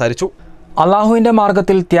എന്നിവർ സംസാരിച്ചു. അള്ളാഹുവിന്റെ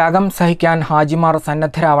മാർഗത്തിൽ ത്യാഗം സഹിക്കാൻ ഹാജിമാർ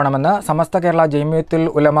സന്നദ്ധരാവണമെന്ന് സമസ്ത കേരള ജമിയത്തുൽ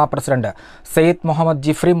ഉലമ പ്രസിഡന്റ് സയ്യിദ് മുഹമ്മദ്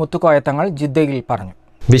ജിഫ്രി മുത്തുക്കോയ തങ്ങൾ ജിദ്ദയിൽ പറഞ്ഞു.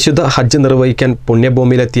 വിശുദ്ധ ഹജ്ജ് നിർവഹിക്കാൻ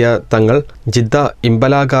പുണ്യഭൂമിയിലെത്തിയ തങ്ങൾ ജിദ്ദ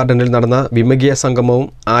ഇംബല ഗാർഡനിൽ നടന്ന വിമകീയ സംഗമവും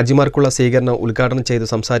ഹാജിമാർക്കുള്ള സ്വീകരണം ഉദ്ഘാടനം ചെയ്തു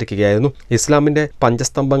സംസാരിക്കുകയായിരുന്നു. ഇസ്ലാമിന്റെ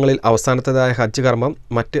പഞ്ചസ്തംഭങ്ങളിൽ അവസാനത്തേതായ ഹജ്ജ് കർമ്മം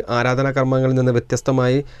മറ്റ് ആരാധനാ കർമ്മങ്ങളിൽ നിന്ന്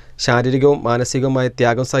വ്യത്യസ്തമായി ശാരീരികവും മാനസികവുമായ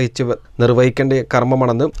ത്യാഗം സഹിച്ച് നിർവഹിക്കേണ്ട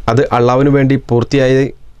കർമ്മമാണെന്നും അത് അള്ളാഹുവിനു വേണ്ടി പൂർത്തിയായി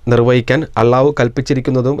നിർവഹിക്കാൻ അള്ളാഹു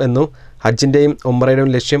കൽപ്പിച്ചിരിക്കുന്നതും എന്നും ഹജ്ജിൻ്റെയും ഉംറയുടെയും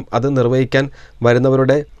ലക്ഷ്യം അത് നിർവഹിക്കാൻ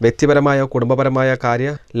വരുന്നവരുടെ വ്യക്തിപരമായ കുടുംബപരമായ കാര്യ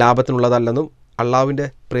ലാഭത്തിനുള്ളതല്ലെന്നും അള്ളാഹുവിൻ്റെ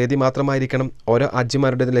പ്രീതി മാത്രമായിരിക്കണം ഓരോ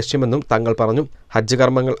ഹജ്ജിമാരുടെ ലക്ഷ്യമെന്നും തങ്ങൾ പറഞ്ഞു. ഹജ്ജ്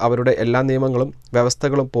കർമ്മങ്ങൾ അവരുടെ എല്ലാ നിയമങ്ങളും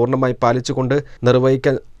വ്യവസ്ഥകളും പൂർണ്ണമായി പാലിച്ചുകൊണ്ട്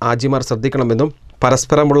നിർവഹിക്കാൻ ഹാജിമാർ ശ്രദ്ധിക്കണമെന്നും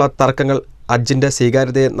പരസ്പരമുള്ള തർക്കങ്ങൾ ഹജ്ജിൻ്റെ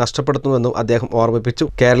സ്വീകാര്യതയെ നഷ്ടപ്പെടുത്തുന്നുവെന്നും അദ്ദേഹം ഓർമ്മിപ്പിച്ചു.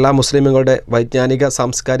 കേരള മുസ്ലിമുകളുടെ വൈജ്ഞാനിക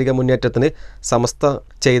സാംസ്കാരിക മുന്നേറ്റത്തിന് സമസ്ത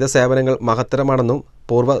ചെയ്ത സേവനങ്ങൾ മഹത്തരമാണെന്നും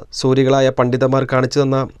പൂർവ്വ സൂരികളായ പണ്ഡിതന്മാർ കാണിച്ചു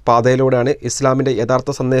തന്ന പാതയിലൂടെയാണ് ഇസ്ലാമിൻ്റെ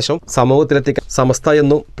യഥാർത്ഥ സന്ദേശം സമൂഹത്തിലെത്തിക്കാൻ സമസ്ത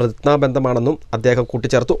എന്നും പ്രതിജ്ഞാബന്ധമാണെന്നും അദ്ദേഹം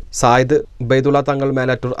കൂട്ടിച്ചേർത്തു. സായിദ് ഉബൈദുള്ള തങ്ങൾ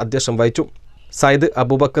മേലാറ്റൂർ അധ്യക്ഷം വഹിച്ചു. സയ്യിദ്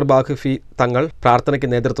അബൂബക്കർ ബാഖിഫി തങ്ങൾ പ്രാർത്ഥനയ്ക്ക്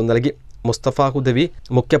നേതൃത്വം നൽകി. മുസ്തഫ ഹുദവി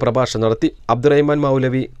മുഖ്യ പ്രഭാഷണം നടത്തി. അബ്ദുറഹ്മാൻ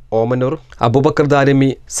മൗലവി ഓമനൂർ, അബൂബക്കർ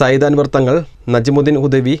ദാരിമി, സയ്യിദ് അൻവർ തങ്ങൾ, നജ്മുദ്ദീൻ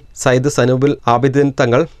ഹുദവി, സയ്യിദ് സനൂബുൽ ആബിദീൻ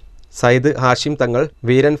തങ്ങൾ, സയ്യിദ് ഹാഷിം തങ്ങൾ,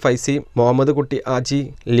 വീരൻ ഫൈസി, മുഹമ്മദ് കുട്ടി ആജി,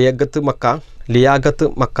 ലിയാഖത്ത്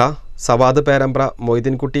മക്ക, സവാദ് പേരമ്പ്ര,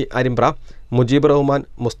 മൊയ്തീൻകുട്ടി അരിമ്പ്ര, മുജീബ് റഹ്മാൻ,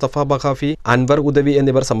 മുസ്തഫ ബഖാഫി, അൻവർ ഉദവി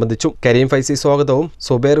എന്നിവർ സംബന്ധിച്ചു. കരീം ഫൈസി സ്വാഗതവും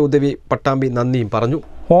സുബൈർ ഉദവി പട്ടാമ്പി നന്ദിയും പറഞ്ഞു.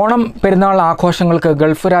 ഓണം പെരുന്നാൾ ആഘോഷങ്ങൾക്ക്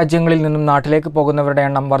ഗൾഫ് രാജ്യങ്ങളിൽ നിന്നും നാട്ടിലേക്ക് പോകുന്നവരുടെ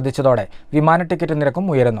എണ്ണം വർദ്ധിച്ചതോടെ വിമാന ടിക്കറ്റ് നിരക്കും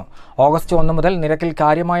ഉയരുന്നു. ഓഗസ്റ്റ് 1 മുതൽ നിരക്കിൽ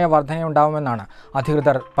കാര്യമായ വർധനയുണ്ടാവുമെന്നാണ്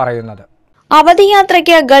അധികൃതർ പറയുന്നത്.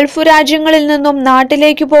 അവധിയാത്രയ്ക്ക് ഗൾഫ് രാജ്യങ്ങളിൽ നിന്നും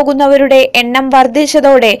നാട്ടിലേക്ക് പോകുന്നവരുടെ എണ്ണം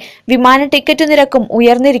വർദ്ധിച്ചതോടെ വിമാന ടിക്കറ്റ് നിരക്കും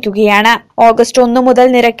ഉയർന്നിരിക്കുകയാണ്. ഓഗസ്റ്റ് 1 മുതൽ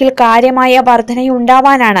നിരക്കിൽ കാര്യമായ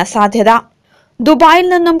വർധനയുണ്ടാവാനാണ് സാധ്യത. ദുബായിൽ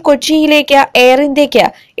നിന്നും കൊച്ചിയിലേക്ക് എയർ ഇന്ത്യക്ക്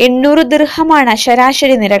 800 ദിർഹമാണ്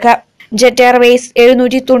ശരാശരി നിരക്ക്. Jet Airways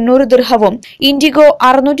 790 ദിർഹവും, IndiGo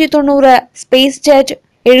 690, space jet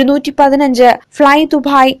 715, fly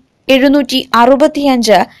Dubai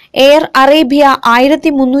 765, air Arabia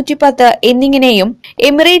 1310 എന്നിങ്ങനെയും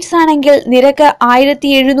Emirates ആണെങ്കിൽ നിരക്ക്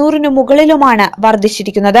 1700 മുകളിലുമാണ്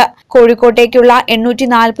വർദ്ധിച്ചിരിക്കുന്നത്. കോഴിക്കോട്ടേക്കുള്ള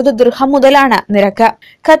 840 ദിർഹം മുതലാണ് നിരക്ക്.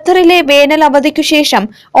 ഖത്തറിലെ വേനൽ അവധിക്കു ശേഷം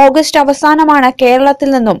ഓഗസ്റ്റ് അവസാനമാണ്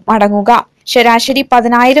കേരളത്തിൽ നിന്നും മടങ്ങുക. ശരാശരി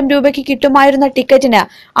 10,000 രൂപയ്ക്ക് കിട്ടുമായിരുന്ന ടിക്കറ്റിന്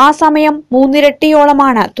ആ സമയം 3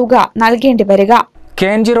 ഇരട്ടിയോളമാണ് തുക നൽകേണ്ടി വരിക.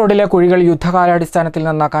 KNG റോഡിലെ കുഴികൾ യുദ്ധകാലാടിസ്ഥാനത്തിൽ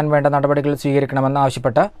നന്നാക്കാൻ വേണ്ട നടപടികൾ സ്വീകരിക്കണമെന്ന്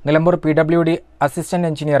ആവശ്യപ്പെട്ട് നിലമ്പൂർ PWD അസിസ്റ്റന്റ്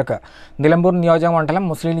എഞ്ചിനീയർക്ക് നിലമ്പൂർ നിയോജക മണ്ഡലം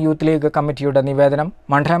മുസ്ലിം യൂത്ത് ലീഗ് കമ്മിറ്റിയുടെ നിവേദനം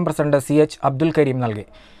മണ്ഡലം പ്രസിഡന്റ് CH അബ്ദുൽ കരീം നൽകി.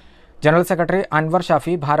 ജനറൽ സെക്രട്ടറി അൻവർ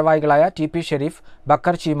ഷാഫി, ഭാരവാഹികളായ TP Sharif,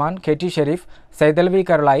 Backer ചീമാൻ, KT Sharif, Saidalvi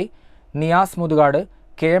കരളായി, Niyas Muthukad,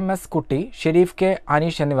 KMS കുട്ടി, ഷെരീഫ് K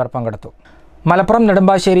അനീഷ് എന്നിവർ പങ്കെടുത്തു. Malappuram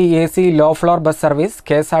Nedumbassery AC low floor bus service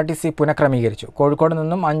KSRTC പുനഃക്രമീകരിച്ചു. Kozhikode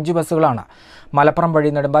നിന്നും 5 ബസ്സുകളാണ് മലപ്പുറം വഴി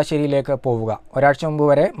നെടുമ്പാശ്ശേരിയിലേക്ക് പോവുക. ഒരാഴ്ച മുമ്പ്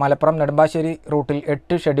വരെ മലപ്പുറം നെടുമ്പാശ്ശേരി റൂട്ടിൽ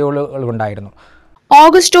 8 ഷെഡ്യൂളുകളുണ്ടായിരുന്നു.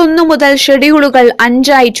 ഓഗസ്റ്റ് 1 മുതൽ ഷെഡ്യൂളുകൾ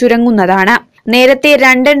 5 ചുരുങ്ങുന്നതാണ്. നേരത്തെ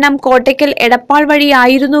 2 കോട്ടയ്ക്കൽ എടപ്പാൾ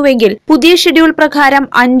വഴിയായിരുന്നുവെങ്കിൽ പുതിയ ഷെഡ്യൂൾ പ്രകാരം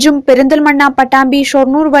 5 പെരിന്തൽമണ്ണ പട്ടാമ്പി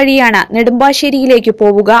ഷൊർണൂർ വഴിയാണ് നെടുമ്പാശ്ശേരിയിലേക്ക്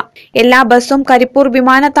പോവുക. എല്ലാ ബസ്സും കരിപ്പൂർ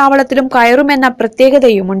വിമാനത്താവളത്തിലും കയറുമെന്ന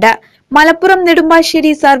പ്രത്യേകതയുമുണ്ട്. മലപ്പുറം നെടുമ്പാശ്ശേരി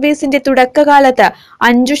സർവീസിന്റെ തുടക്കകാലത്ത്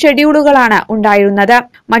 5 ഷെഡ്യൂളുകളാണ് ഉണ്ടായിരുന്നത്.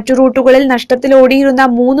 മറ്റു റൂട്ടുകളിൽ നഷ്ടത്തിലോടിയിരുന്ന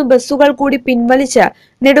 3 ബസ്സുകൾ കൂടി പിൻവലിച്ച്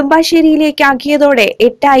നെടുമ്പാശ്ശേരിയിലേക്കാക്കിയതോടെ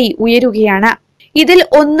 8 ഉയരുകയാണ്. ഇതിൽ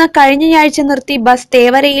 1 കഴിഞ്ഞയാഴ്ച നിർത്തി ബസ്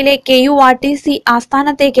തേവരയിലെ KURTC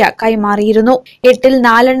ആസ്ഥാനത്തേക്ക് കൈമാറിയിരുന്നു. 8ൽ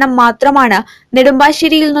 4 മാത്രമാണ്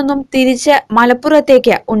നെടുമ്പാശ്ശേരിയിൽ നിന്നും തിരിച്ച്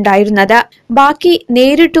മലപ്പുറത്തേക്ക് ഉണ്ടായിരുന്നത്. ബാക്കി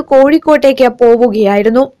നേരിട്ട് കോഴിക്കോട്ടേക്ക്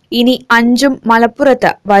പോവുകയായിരുന്നു. ഇനി 5 മലപ്പുറത്ത്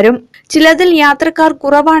വരും. ചിലതിൽ യാത്രക്കാർ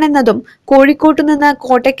കുറവാണെന്നതും കോഴിക്കോട്ടു നിന്ന്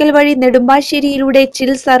കോട്ടയ്ക്കൽ വഴി നെടുമ്പാശ്ശേരിയിലൂടെ ചിൽ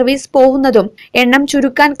സർവീസ് പോകുന്നതും എണ്ണം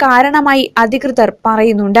ചുരുക്കാൻ കാരണമായി അധികൃതർ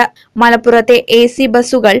പറയുന്നുണ്ട്. മലപ്പുറത്തെ AC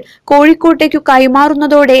ബസ്സുകൾ കോഴിക്കോട്ടേക്കു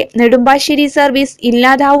കൈമാറുന്നതോടെ നെടുമ്പാശ്ശേരി സർവീസ്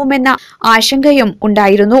ഇല്ലാതാവുമെന്ന ആശങ്കയും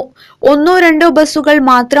ഉണ്ടായിരുന്നു. 1-2 ബസ്സുകൾ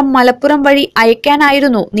മാത്രം മലപ്പുറം വഴി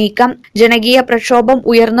അയക്കാനായിരുന്നു നീക്കം. ജനകീയ പ്രക്ഷോഭം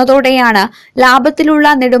ഉയർന്നതോടെയാണ്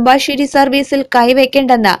ലാഭത്തിലുള്ള നെടുമ്പാശ്ശേരി സർവീസിൽ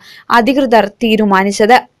കൈവയ്ക്കേണ്ടെന്ന് അധികൃതർ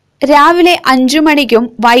തീരുമാനിച്ചത്. രാവിലെ 5 മണിക്കും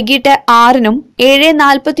വൈകിട്ട് 6നും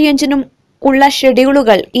 7:45 ഉള്ള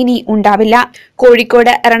ഷെഡ്യൂളുകൾ ഇനി ഉണ്ടാവില്ല.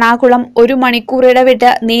 കോഴിക്കോട് എറണാകുളം 1 മണിക്കൂർ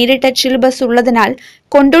ഇടവിട്ട് നേരിട്ട് ചിൽ ബസ് ഉള്ളതിനാൽ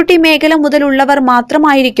കൊണ്ടോട്ടി മേഖല മുതലുള്ളവർ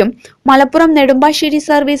മാത്രമായിരിക്കും മലപ്പുറം നെടുമ്പാശ്ശേരി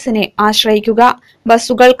സർവീസിനെ ആശ്രയിക്കുക.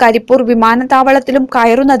 ബസ്സുകൾ കരിപ്പൂർ വിമാനത്താവളത്തിലും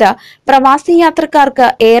കയറുന്നത് പ്രവാസി യാത്രക്കാർക്ക്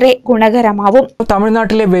ഏറെ ഗുണകരമാവും.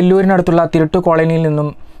 തമിഴ്നാട്ടിലെ വെല്ലൂരിനടുത്തുള്ള തിരുട്ടു കോളനിയിൽ നിന്നും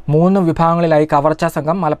 3 വിഭാഗങ്ങളിലായി കവർച്ചാ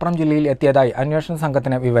സംഘം മലപ്പുറം ജില്ലയിൽ എത്തിയതായി അന്വേഷണ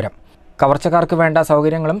സംഘത്തിന് വിവരം. കവർച്ചക്കാർക്ക് വേണ്ട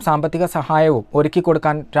സൗകര്യങ്ങളും സാമ്പത്തിക സഹായവും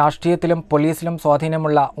ഒരുക്കിക്കൊടുക്കാൻ രാഷ്ട്രീയത്തിലും പോലീസിലും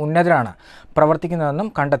സ്വാധീനമുള്ള ഉന്നതരാണ് പ്രവർത്തിക്കുന്നതെന്നും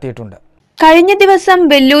കണ്ടെത്തിയിട്ടുണ്ട്. കഴിഞ്ഞ ദിവസം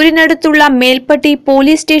വെല്ലൂരിനടുത്തുള്ള മേൽപ്പട്ടി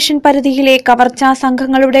പോലീസ് സ്റ്റേഷൻ പരിധിയിലെ കവർച്ചാ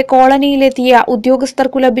സംഘങ്ങളുടെ കോളനിയിലെത്തിയ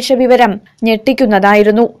ഉദ്യോഗസ്ഥർക്കു ലഭിച്ച വിവരം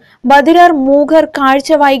ഞെട്ടിക്കുന്നതായിരുന്നു. ബധിരർ, മൂകർ,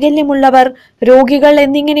 കാഴ്ച വൈകല്യമുള്ളവർ, രോഗികൾ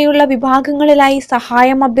എന്നിങ്ങനെയുള്ള വിഭാഗങ്ങളിലായി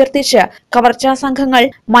സഹായം അഭ്യർത്ഥിച്ച് കവർച്ചാ സംഘങ്ങൾ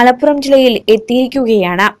മലപ്പുറം ജില്ലയിൽ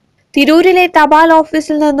എത്തിയിരിക്കുകയാണ്. തിരൂരിലെ തപാൽ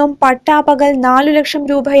ഓഫീസിൽ നിന്നും പട്ടാപകൽ 4 ലക്ഷം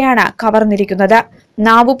രൂപയാണ് കവർന്നിരിക്കുന്നത്.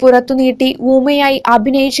 നാവു പുറത്തു നീട്ടി ഊമയായി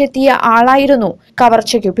അഭിനയിച്ചെത്തിയ ആളായിരുന്നു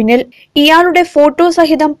കവർച്ചയ്ക്കു പിന്നിൽ. ഇയാളുടെ ഫോട്ടോ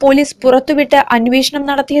സഹിതം പോലീസ് പുറത്തുവിട്ട് അന്വേഷണം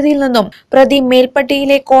നടത്തിയതിൽ നിന്നും പ്രതി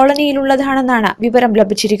മേൽപ്പട്ടിയിലെ കോളനിയിലുള്ളതാണെന്നാണ് വിവരം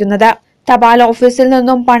ലഭിച്ചിരിക്കുന്നത്. തപാൽ ഓഫീസിൽ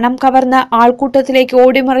നിന്നും പണം കവർന്ന് ആൾക്കൂട്ടത്തിലേക്ക്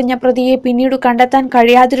ഓടിമറിഞ്ഞ പ്രതിയെ പിന്നീട് കണ്ടെത്താൻ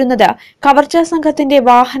കഴിയാതിരുന്നത് കവർച്ചാ സംഘത്തിന്റെ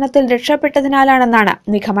വാഹനത്തിൽ രക്ഷപ്പെട്ടതിനാലാണെന്നാണ്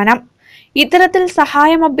നിഗമനം. ഇത്തരത്തിൽ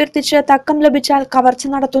സഹായം അഭ്യർത്ഥിച്ച് തക്കം ലഭിച്ചാൽ കവർച്ച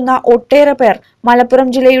നടത്തുന്ന ഒട്ടേറെ പേർ മലപ്പുറം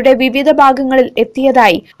ജില്ലയുടെ വിവിധ ഭാഗങ്ങളിൽ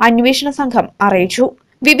എത്തിയതായി അന്വേഷണ സംഘം അറിയിച്ചു.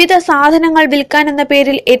 വിവിധ സാധനങ്ങൾ വിൽക്കാൻ എന്ന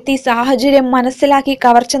പേരിൽ എത്തി സാഹചര്യം മനസ്സിലാക്കി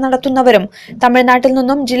കവർച്ച നടത്തുന്നവരും തമിഴ്നാട്ടിൽ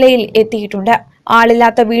നിന്നും ജില്ലയിൽ എത്തിയിട്ടുണ്ട്.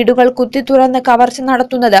 ആളില്ലാത്ത വീടുകൾ കുത്തി തുറന്ന് കവർച്ച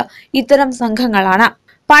നടത്തുന്നത് ഇത്തരം സംഘങ്ങളാണ്.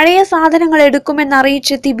 പഴയ സാധനങ്ങൾ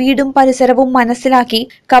എടുക്കുമെന്നറിയിച്ചെത്തി വീടും പരിസരവും മനസ്സിലാക്കി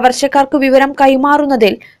കവർച്ചക്കാർക്ക് വിവരം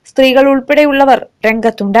കൈമാറുന്നതിൽ സ്ത്രീകൾ ഉൾപ്പെടെയുള്ളവർ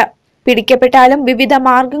രംഗത്തുണ്ട്. പിടിക്കപ്പെട്ടാലും വിവിധ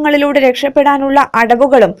മാർഗങ്ങളിലൂടെ രക്ഷപ്പെടാനുള്ള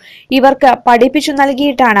അടവുകളും ഇവർക്ക് പഠിപ്പിച്ചു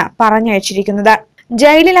നൽകിയിട്ടാണ് പറഞ്ഞയച്ചിരിക്കുന്നത്.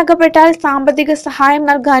 ജയിലിൽ അകപ്പെട്ടാൽ സാമ്പത്തിക സഹായം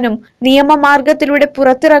നൽകാനും നിയമമാർഗത്തിലൂടെ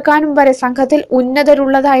പുറത്തിറക്കാനും വരെ സംഘത്തിൽ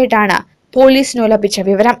ഉന്നതരുള്ളതായിട്ടാണ് പോലീസിനു ലഭിച്ച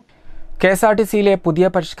വിവരം. KSRTCയിലെ പുതിയ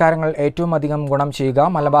പരിഷ്കാരങ്ങൾ ഏറ്റവും അധികം ഗുണം ചെയ്യുക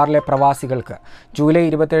മലബാറിലെ പ്രവാസികൾക്ക്. ജൂലൈ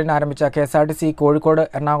 27 ആരംഭിച്ച KSRTC കോഴിക്കോട്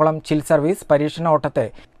എറണാകുളം ചിൽ സർവീസ് പരീക്ഷണ ഓട്ടത്തെ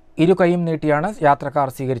ഇരുകൈയും നീട്ടിയാണ് യാത്രക്കാർ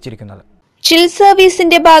സ്വീകരിച്ചിരിക്കുന്നത്. ചിൽ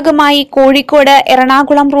സർവീസിന്റെ ഭാഗമായി Kozhikode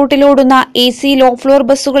Ernakulam റൂട്ടിലോടുന്ന AC low floor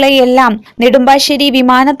ബസ്സുകളെയെല്ലാം Nedumbassery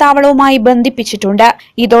വിമാനത്താവളവുമായി ബന്ധിപ്പിച്ചിട്ടുണ്ട്.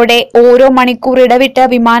 ഇതോടെ ഓരോ മണിക്കൂർ ഇടവിട്ട്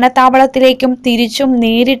വിമാനത്താവളത്തിലേക്കും തിരിച്ചും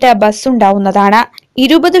നേരിട്ട് ബസ്സുണ്ടാവുന്നതാണ്.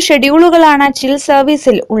 20 ഷെഡ്യൂളുകളാണ് ചിൽ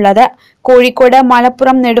സർവീസിൽ ഉള്ളത്. കോഴിക്കോട്,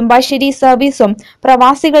 മലപ്പുറം, നെടുമ്പാശ്ശേരി സർവീസും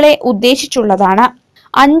പ്രവാസികളെ ഉദ്ദേശിച്ചുള്ളതാണ്.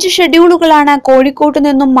 5 ഷെഡ്യൂളുകളാണ് കോഴിക്കോട്ട്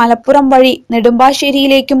നിന്നും മലപ്പുറം വഴി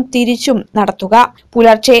നെടുമ്പാശ്ശേരിയിലേക്കും തിരിച്ചും നടത്തുക.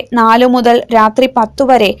 പുലർച്ചെ 4 മുതൽ രാത്രി 10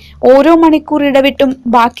 വരെ ഓരോ മണിക്കൂർ ഇടവിട്ടും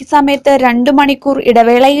ബാക്കി സമയത്ത് 2 മണിക്കൂർ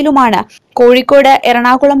ഇടവേളയിലുമാണ് കോഴിക്കോട്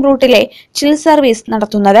എറണാകുളം റൂട്ടിലെ ചിൽ സർവീസ്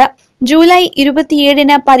നടത്തുന്നത്. ജൂലൈ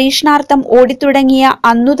 27 പരീക്ഷണാർത്ഥം ഓടിത്തുടങ്ങിയ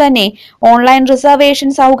അന്നുതന്നെ ഓൺലൈൻ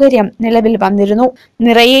റിസർവേഷൻ സൗകര്യം നിലവിൽ വന്നിരുന്നു.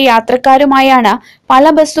 നിറയെ യാത്രക്കാരുമായാണ് പല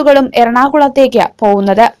ബസ്സുകളും എറണാകുളത്തേക്ക്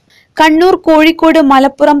പോകുന്നത്. കണ്ണൂർ, കോഴിക്കോട്,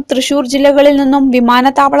 മലപ്പുറം, തൃശൂർ ജില്ലകളിൽ നിന്നും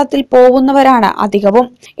വിമാനത്താവളത്തിൽ പോകുന്നവരാണ് അധികവും.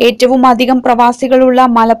 ഏറ്റവും അധികം പ്രവാസികളുള്ള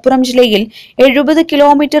മലപ്പുറം ജില്ലയിൽ 70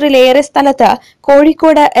 കിലോമീറ്ററിലേറെ സ്ഥലത്ത്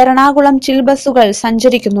കോഴിക്കോട് എറണാകുളം ചിൽ ബസ്സുകൾ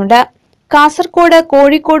സഞ്ചരിക്കുന്നുണ്ട്. കാസർകോട്,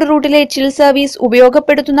 കോഴിക്കോട് റൂട്ടിലെ ചിൽ സർവീസ്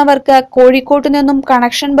ഉപയോഗപ്പെടുത്തുന്നവർക്ക് കോഴിക്കോട്ട് നിന്നും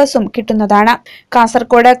കണക്ഷൻ ബസ്സും കിട്ടുന്നതാണ്.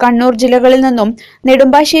 കാസർകോട്, കണ്ണൂർ ജില്ലകളിൽ നിന്നും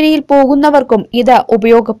നെടുമ്പാശ്ശേരിയിൽ പോകുന്നവർക്കും ഇത്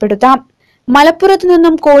ഉപയോഗപ്പെടുത്താം. മലപ്പുറത്തു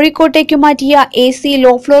നിന്നും കോഴിക്കോട്ടേക്ക് മാറ്റിയ AC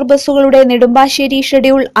ലോ ഫ്ലോർ ബസ്സുകളുടെ നെടുമ്പാശ്ശേരി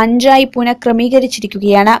ഷെഡ്യൂൾ 5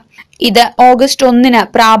 പുനഃക്രമീകരിച്ചിരിക്കുകയാണ്. ഇത് ഓഗസ്റ്റ് 1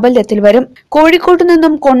 പ്രാബല്യത്തിൽ വരും. കോഴിക്കോട്ടു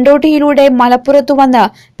നിന്നും കൊണ്ടോട്ടിയിലൂടെ മലപ്പുറത്തു വന്ന്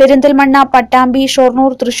പെരിന്തൽമണ്ണ, പട്ടാമ്പി,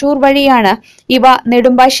 ഷൊർണൂർ, തൃശൂർ വഴിയാണ് ഇവ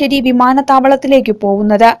നെടുമ്പാശ്ശേരി വിമാനത്താവളത്തിലേക്ക്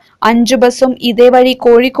പോകുന്നത്. 5 ബസ്സും ഇതേ വഴി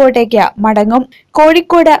കോഴിക്കോട്ടേക്ക് മടങ്ങും.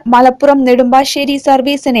 കോഴിക്കോട്, മലപ്പുറം, നെടുമ്പാശ്ശേരി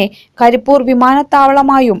സർവീസിനെ കരിപ്പൂർ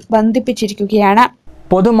വിമാനത്താവളമായും ബന്ധിപ്പിച്ചിരിക്കുകയാണ്.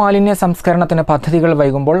 പൊതുമാലിന്യ സംസ്കരണത്തിന് പദ്ധതികൾ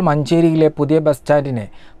വൈകുമ്പോൾ മഞ്ചേരിയിലെ പുതിയ ബസ് സ്റ്റാൻഡിനെ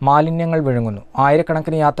മാലിന്യങ്ങൾ വിഴുങ്ങുന്നു.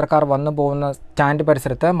 ആയിരക്കണക്കിന് യാത്രക്കാർ വന്നു പോകുന്ന സ്റ്റാൻഡ്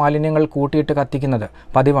പരിസരത്ത് മാലിന്യങ്ങൾ കൂട്ടിയിട്ട് കത്തിക്കുന്നത്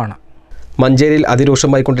പതിവാണ്. മഞ്ചേരിയിൽ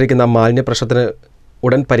അതിരൂക്ഷമായിക്കൊണ്ടിരിക്കുന്ന മാലിന്യ പ്രശ്നത്തിന്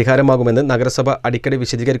ഉടൻ പരിഹാരമാകുമെന്ന് നഗരസഭ അടിക്കടി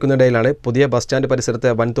വിശദീകരിക്കുന്നതിനിടയിലാണ് പുതിയ ബസ് സ്റ്റാൻഡ്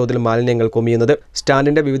പരിസരത്ത് വൻതോതിൽ മാലിന്യങ്ങൾ കുമിയുന്നത്.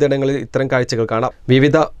 സ്റ്റാൻഡിന്റെ വിവിധയിടങ്ങളിൽ ഇത്തരം കാഴ്ചകൾ കാണാം.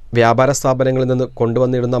 വിവിധ വ്യാപാര സ്ഥാപനങ്ങളിൽ നിന്ന്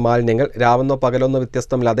കൊണ്ടുവന്നിടുന്ന മാലിന്യങ്ങൾ രാവെന്നോ പകലെന്നോ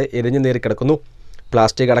വ്യത്യസ്തമില്ലാതെ എരിഞ്ഞു നേറിക്കിടക്കുന്നു.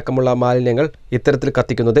 പ്ലാസ്റ്റിക് അടക്കമുള്ള മാലിന്യങ്ങൾ ഇത്തരത്തിൽ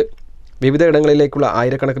കത്തിക്കുന്നത്. വിവിധ ഇടങ്ങളിലേക്കുള്ള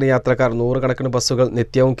ആയിരക്കണക്കിന് യാത്രക്കാർ, 100 കണക്കിന് ബസ്സുകൾ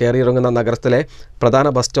നിത്യവും കയറിയിറങ്ങുന്ന നഗരത്തിലെ പ്രധാന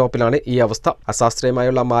ബസ് സ്റ്റോപ്പിലാണ് ഈ അവസ്ഥ.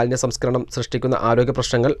 അശാസ്ത്രീയമായുള്ള മാലിന്യ സംസ്കരണം സൃഷ്ടിക്കുന്ന ആരോഗ്യ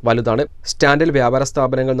പ്രശ്നങ്ങൾ വലുതാണ്. സ്റ്റാൻഡിൽ വ്യാപാര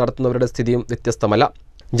സ്ഥാപനങ്ങൾ നടത്തുന്നവരുടെ സ്ഥിതിയും വ്യത്യസ്തമല്ല.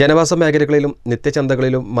 ജനവാസ മേഖലകളിലും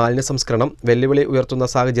നിത്യചന്തകളിലും മാലിന്യ സംസ്കരണം വെല്ലുവിളി ഉയർത്തുന്ന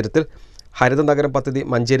സാഹചര്യത്തിൽ ഹരിത നഗരം പദ്ധതി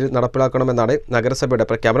മഞ്ചേരിയിൽ നടപ്പിലാക്കണമെന്നാണ് നഗരസഭയുടെ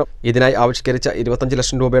പ്രഖ്യാപനം. ഇതിനായി ആവിഷ്കരിച്ച 25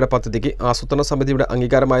 ലക്ഷം രൂപയുടെ പദ്ധതിക്ക് ആസൂത്രണ സമിതിയുടെ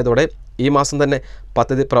അംഗീകാരമായതോടെ ഈ മാസം തന്നെ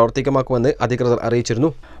പദ്ധതി പ്രാവർത്തികമാക്കുമെന്ന് അധികൃതർ അറിയിച്ചിരുന്നു.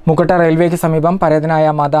 മുക്കട്ട റെയിൽവേക്ക് സമീപം പരേതനായ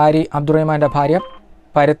മദാരി അബ്ദുറഹ്മാന്റെ ഭാര്യ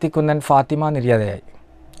പരത്തിക്കുന്നൻ ഫാത്തിമ നിര്യാതയായി.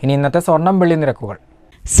 ഇനി ഇന്നത്തെ സ്വർണം വെള്ളി നിരക്കുകൾ.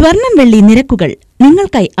 സ്വർണം വെള്ളി നിരക്കുകൾ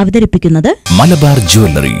നിങ്ങൾക്കായി അവതരിപ്പിക്കുന്നത് Malabar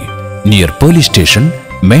jewellery near police station,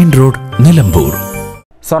 main road Nilambur.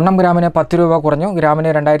 സ്വർണം ഗ്രാമിന് 10 രൂപ കുറഞ്ഞു. ഗ്രാമിന്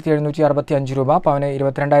 2765 രൂപ, പവന്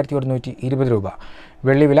 22,120 രൂപ.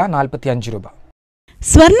 വെള്ളി വില 45 രൂപ.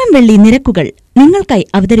 സ്വർണം വെള്ളി നിരക്കുകൾ നിങ്ങൾക്കായി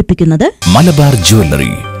അവതരിപ്പിക്കുന്നത് Malabar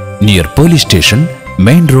jewellery, near police station,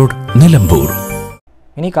 main road Nilambur.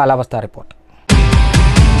 ഇനി കാലാവസ്ഥാ റിപ്പോർട്ട്.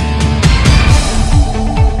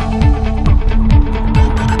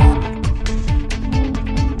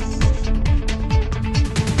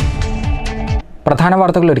 പ്രധാന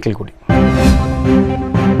വാർത്തകൾ ഒരിക്കൽ കൂടി.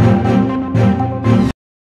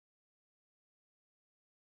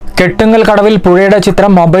 കെട്ടുങ്ങൽ കടവിൽ പുഴയുടെ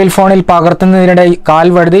ചിത്രം മൊബൈൽ ഫോണിൽ പകർത്തുന്നതിനിടെ കാൽ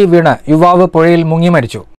വഴുതി വീണ് യുവാവ് പുഴയിൽ മുങ്ങി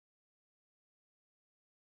മരിച്ചു.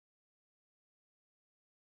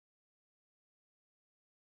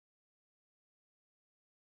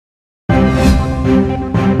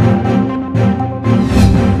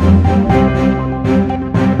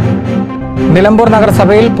 നിലമ്പൂർ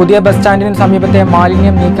നഗരസഭയിൽ പുതിയ ബസ് സ്റ്റാൻഡിന് സമീപത്തെ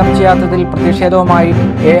മാലിന്യം നീക്കം ചെയ്യാത്തതിൽ പ്രതിഷേധവുമായി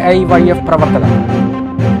AIYF പ്രവർത്തകർ.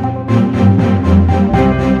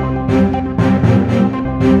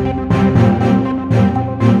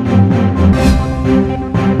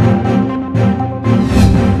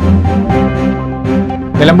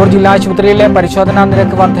 നിലമ്പൂർ ജില്ലാ ആശുപത്രിയിലെ പരിശോധനാ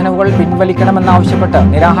നിരക്ക് വർധനവുകൾ പിൻവലിക്കണമെന്നാവശ്യപ്പെട്ട്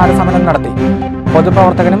നിരാഹാര സമരം നടത്തി.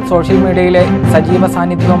 പൊതുപ്രവർത്തകനും സോഷ്യൽ മീഡിയയിലെ സജീവ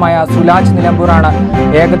സാന്നിധ്യവുമായ സുലാജ് നിലമ്പൂറാണ്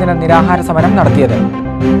ഏകദിന നിരാഹാര സമരം നടത്തിയത്.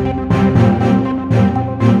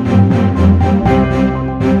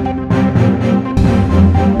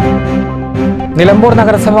 നിലമ്പൂർ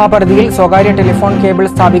നഗരസഭാ പരിധിയിൽ സ്വകാര്യ ടെലിഫോൺ കേബിൾ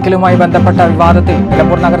സ്ഥാപിക്കലുമായി ബന്ധപ്പെട്ട വിവാദത്തിൽ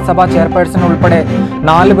നിലമ്പൂർ നഗരസഭാ ചെയർപേഴ്സൺ ഉൾപ്പെടെ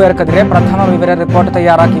 4 പേർക്കെതിരെ പ്രഥമ വിവര റിപ്പോർട്ട്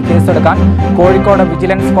തയ്യാറാക്കി കേസെടുക്കാൻ കോഴിക്കോട്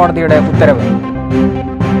വിജിലൻസ് കോടതിയുടെ ഉത്തരവ്.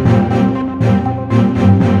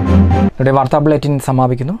 ഇവിടെ വാർത്താ ബുള്ളറ്റിൻ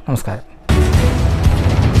സമാപിക്കുന്നു. നമസ്കാരം.